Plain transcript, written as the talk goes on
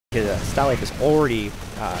Stalife is already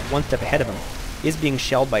one step ahead of him. Is being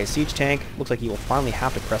shelled by a siege tank. Looks like he will finally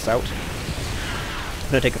have to press out.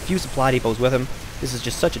 Going to take a few supply depots with him. This is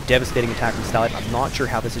just such a devastating attack from Stalife. I'm not sure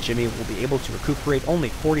how ThisIsJimmy will be able to recuperate. Only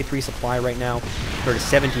 43 supply right now, compared to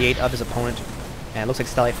 78 of his opponent. And it looks like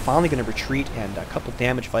Stalife finally going to retreat, and a couple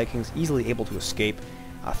damaged Vikings easily able to escape.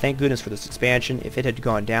 Thank goodness for this expansion. If it had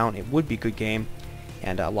gone down, it would be a good game.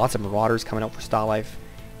 And lots of Marauders coming out for Stalife,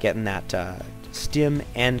 getting that stim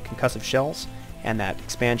and concussive shells, and that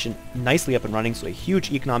expansion nicely up and running, so a huge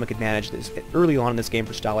economic advantage this early on in this game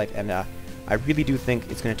for Stalife, and I really do think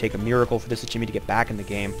it's going to take a miracle for ThisIsJimmy to get back in the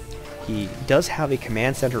game. He does have a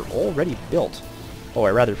command center already built. Oh,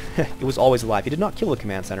 or rather, it was always alive. He did not kill the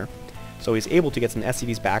command center, so he's able to get some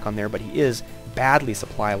SCVs back on there, but he is badly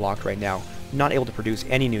supply locked right now, not able to produce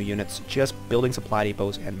any new units, just building supply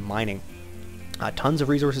depots and mining. Tons of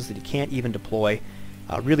resources that he can't even deploy.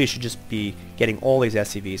 Really should just be getting all these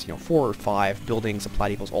SCVs, 4 or 5 building supply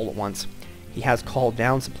depots all at once. He has called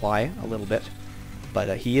down supply a little bit,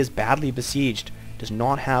 but he is badly besieged, does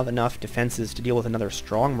not have enough defenses to deal with another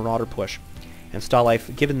strong Marauder push. And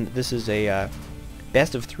Stalife, given that this is a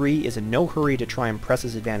best of 3, is in no hurry to try and press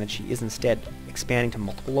his advantage. He is instead expanding to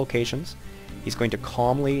multiple locations. He's going to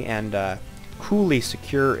calmly and coolly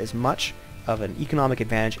secure as much of an economic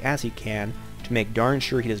advantage as he can to make darn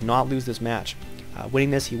sure he does not lose this match.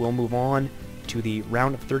 Winning this, he will move on to the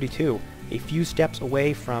round of 32, a few steps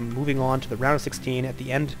away from moving on to the round of 16 at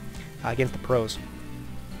the end against the pros.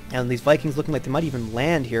 And these Vikings looking like they might even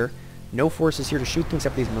land here. No forces here to shoot them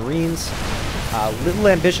except for these Marines. Little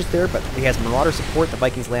ambitious there, but he has Marauder support. The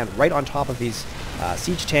Vikings land right on top of these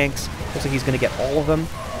siege tanks. Looks like he's going to get all of them,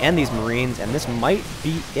 and these Marines, and this might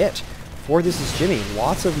be it for ThisIsJimmy.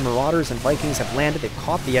 Lots of Marauders and Vikings have landed. They've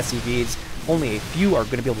caught the SCVs. Only a few are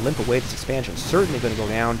going to be able to limp away. This expansion is certainly going to go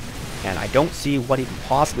down, and I don't see what he can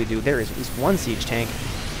possibly do. There is at least one siege tank,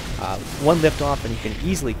 one liftoff, and he can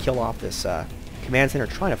easily kill off this command center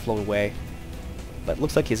trying to float away. But it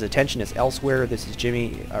looks like his attention is elsewhere.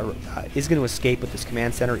 ThisIsJimmy is going to escape with this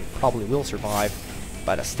command center. He probably will survive,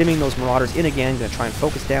 but stimming those Marauders in again, going to try and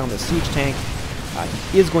focus down the siege tank.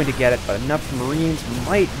 He is going to get it, but enough Marines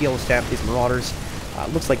might be able to stamp these Marauders.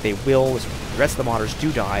 Looks like they will. The rest of the Marauders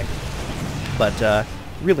do die. But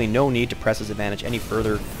really no need to press his advantage any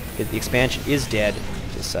further. The expansion is dead.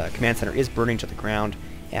 This command center is burning to the ground,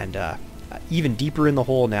 and even deeper in the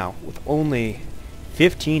hole now with only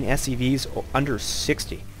 15 SCVs under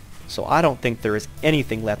 60. So I don't think there is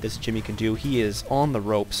anything left ThisIsJimmy can do. He is on the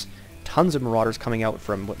ropes. Tons of Marauders coming out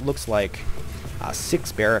from what looks like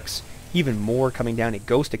 6 barracks. Even more coming down a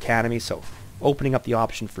Ghost Academy, so opening up the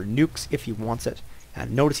option for nukes if he wants it.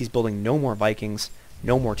 And notice he's building no more Vikings,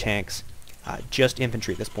 no more tanks. Just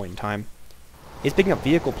infantry at this point in time. He's picking up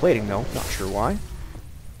vehicle plating though, not sure why.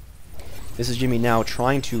 ThisIsJimmy now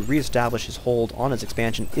trying to reestablish his hold on his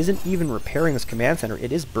expansion. Isn't even repairing this command center.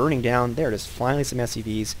 It is burning down. There it is, finally some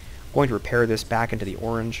SCVs. Going to repair this back into the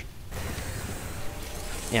orange.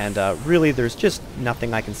 And really there's just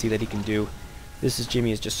nothing I can see that he can do.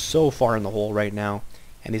 ThisIsJimmy is just so far in the hole right now.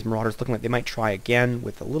 And these Marauders looking like they might try again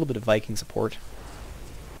with a little bit of Viking support.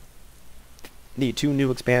 The 2 new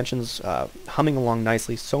expansions humming along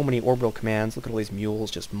nicely. So many orbital commands. Look at all these mules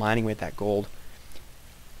just mining with that gold.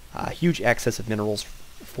 Huge excess of minerals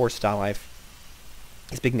for Stalife.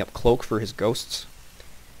 He's picking up Cloak for his ghosts.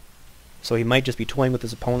 So he might just be toying with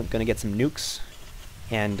his opponent. Going to get some nukes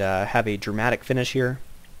and have a dramatic finish here.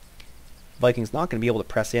 Vikings not going to be able to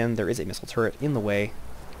press in. There is a missile turret in the way.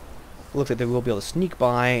 It looks like they will be able to sneak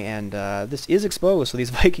by, and this is exposed, so these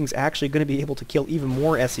Vikings actually going to be able to kill even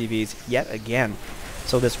more SCVs yet again.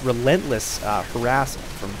 So this relentless harass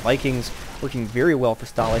from Vikings working very well for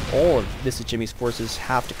Stalife. All of ThisIsJimmy's forces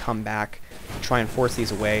have to come back to try and force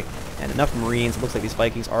these away, and enough Marines. It looks like these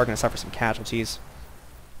Vikings are going to suffer some casualties.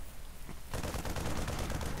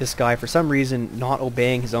 This guy, for some reason, not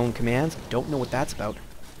obeying his own commands. I don't know what that's about,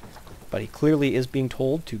 but he clearly is being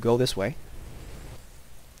told to go this way.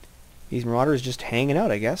 These Marauders just hanging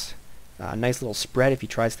out, I guess. Nice little spread if he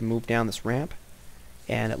tries to move down this ramp.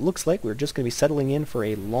 And it looks like we're just going to be settling in for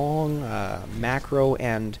a long macro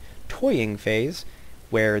and toying phase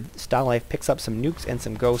where Stalife picks up some nukes and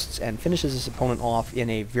some ghosts and finishes his opponent off in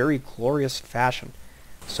a very glorious fashion.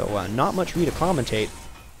 So not much for me to commentate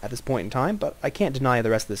at this point in time, but I can't deny the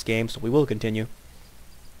rest of this game, so we will continue.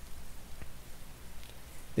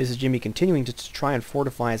 ThisIsJimmy continuing to try and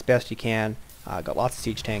fortify as best he can. Got lots of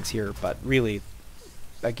siege tanks here, but really,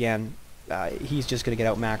 again, he's just going to get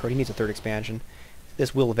out macroed. He needs a 3rd expansion.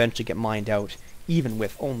 This will eventually get mined out, even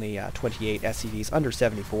with only 28 SCVs under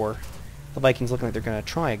 74. The Vikings looking like they're going to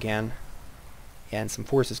try again. and some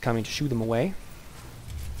forces coming to shoo them away.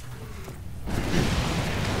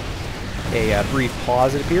 A brief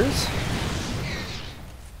pause, it appears.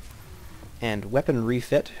 And weapon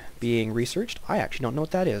refit being researched. I actually don't know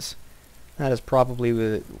what that is. That is probably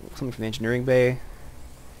something from the engineering bay.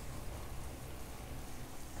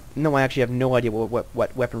 No, I actually have no idea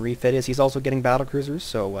what weapon refit is. He's also getting battle cruisers,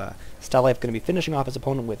 so Stalife going to be finishing off his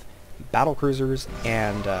opponent with battle cruisers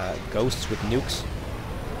and ghosts with nukes.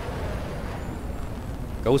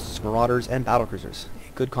 Ghosts, marauders, and battle cruisers.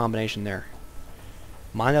 A good combination there.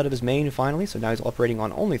 Mine out of his main finally, so now he's operating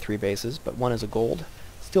on only 3 bases, but one is a gold.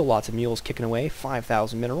 Still lots of mules kicking away,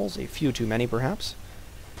 5,000 minerals, a few too many perhaps.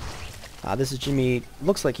 This is Jimmy.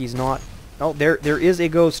 Looks like he's not... Oh, there is a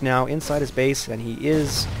ghost now inside his base, and he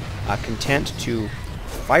is content to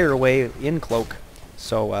fire away in cloak.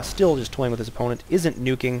 So still just toying with his opponent, isn't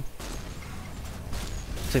nuking.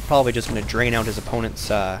 So he's probably just going to drain out his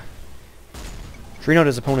opponent's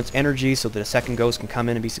energy so that a second ghost can come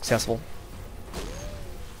in and be successful.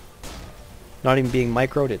 Not even being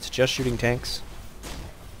microed, it's just shooting tanks.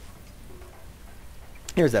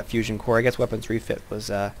 Here's that fusion core. I guess weapons refit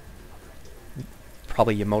was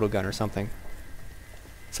probably Yamato gun or something.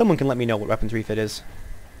 Someone can let me know what weapons refit is.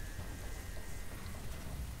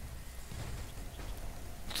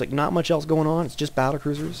 It's like not much else going on. It's just battle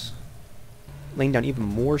cruisers. Laying down even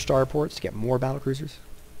more starports to get more battle cruisers.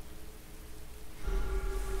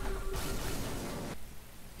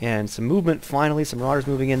 And some movement finally. Some marauders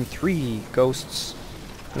moving in. 3 ghosts.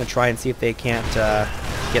 I'm going to try and see if they can't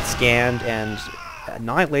get scanned and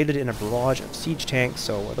annihilated in a barrage of siege tanks.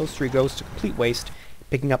 So those 3 ghosts, a complete waste.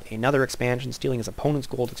 Picking up another expansion, stealing his opponent's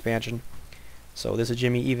gold expansion. So this is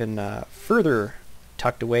Jimmy even further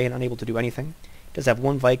tucked away and unable to do anything. Does have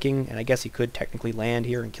 1 Viking, and I guess he could technically land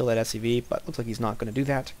here and kill that SCV, but looks like he's not going to do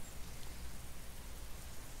that.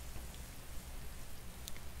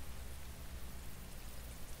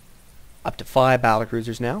 Up to 5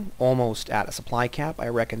 battlecruisers now, almost at a supply cap. I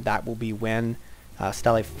reckon that will be when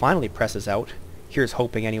Stalife finally presses out. Here's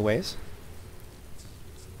hoping anyways.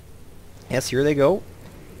 Yes, here they go.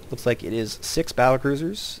 Looks like it is 6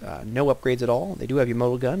 battlecruisers. No upgrades at all. They do have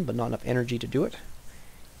Yamato gun, but not enough energy to do it.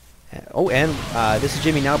 This is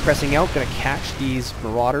Jimmy now pressing out, going to catch these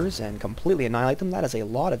marauders and completely annihilate them. That is a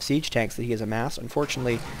lot of siege tanks that he has amassed.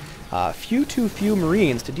 Unfortunately, too few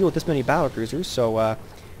marines to deal with this many battlecruisers, so a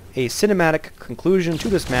cinematic conclusion to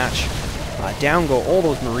this match. Down go all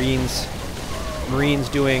those marines. Marines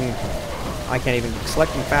doing, I can't even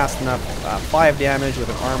select them fast enough, 5 damage with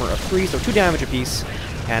an armor of 3, so 2 damage apiece.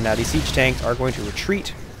 And these siege tanks are going to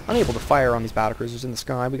retreat, unable to fire on these battlecruisers in the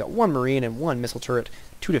sky. We got 1 marine and 1 missile turret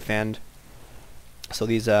to defend. So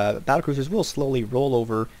these battlecruisers will slowly roll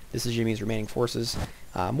over. This is Jimmy's remaining forces.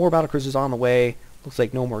 More battlecruisers on the way. Looks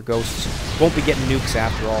like no more ghosts. Won't be getting nukes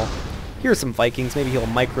after all. Here's some Vikings. Maybe he'll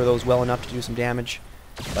micro those well enough to do some damage.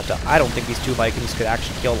 But I don't think these 2 Vikings could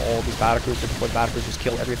actually kill all of these battlecruisers before the battlecruisers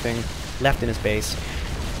kill everything left in his base.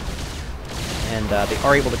 And they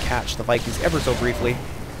are able to catch the Vikings ever so briefly.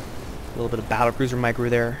 A little bit of battlecruiser micro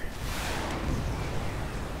there.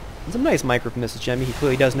 And some nice micro from ThisIsJimmy. He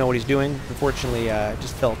clearly does know what he's doing. Unfortunately,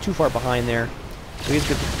 just fell too far behind there. So he's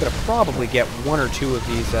going to probably get 1 or 2 of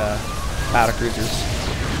these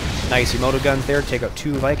battlecruisers. Nice Yamato guns there. Take out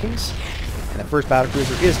 2 Vikings. And the first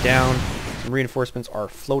battlecruiser is down. Some reinforcements are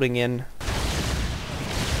floating in.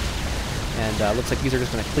 And looks like these are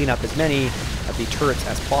just going to clean up as many of the turrets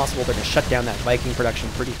as possible. They're going to shut down that Viking production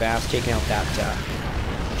pretty fast, taking out that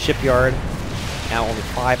shipyard. Now only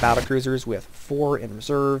 5 battlecruisers with 4 in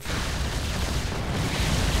reserve.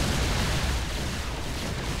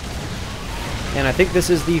 And I think this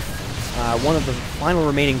is the one of the final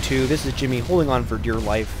remaining 2. This is Jimmy holding on for dear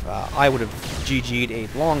life. I would have GG'd a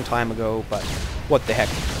long time ago, but what the heck.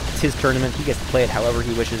 It's his tournament. He gets to play it however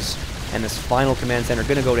he wishes. And this final command center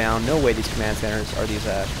going to go down. No way these command centers are these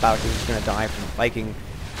battlecruisers going to die from Viking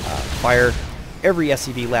fire. Every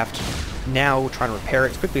SCV left now trying to repair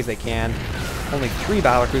it as quickly as they can. Only 3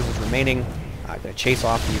 battlecruisers remaining. Going to chase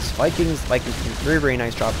off these Vikings. Vikings do a very, very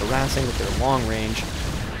nice job harassing with their long range.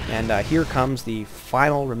 And here comes the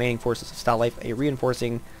final remaining forces of Stalife, a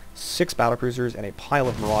reinforcing 6 battlecruisers and a pile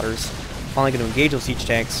of marauders. Finally going to engage those siege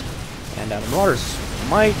tanks. And the marauders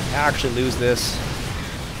might actually lose this.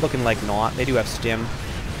 Looking like not. They do have stim.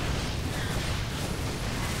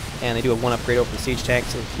 And they do have 1 upgrade over the siege tank,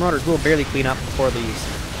 so the marauders will barely clean up before these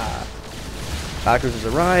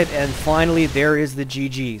battlecruisers arrive. And finally, there is the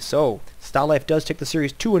GG. So, Stalife does take the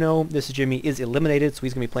series 2-0. ThisIsJimmy is eliminated, so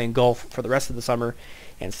he's going to be playing golf for the rest of the summer.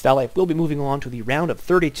 And Stalife will be moving on to the round of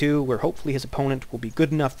 32, where hopefully his opponent will be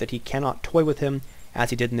good enough that he cannot toy with him as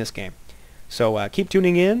he did in this game. So keep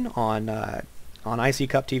tuning in on IC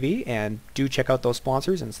Cup TV, and do check out those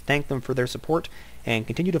sponsors and thank them for their support, and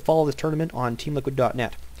continue to follow this tournament on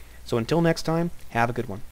TeamLiquid.net. So until next time, have a good one.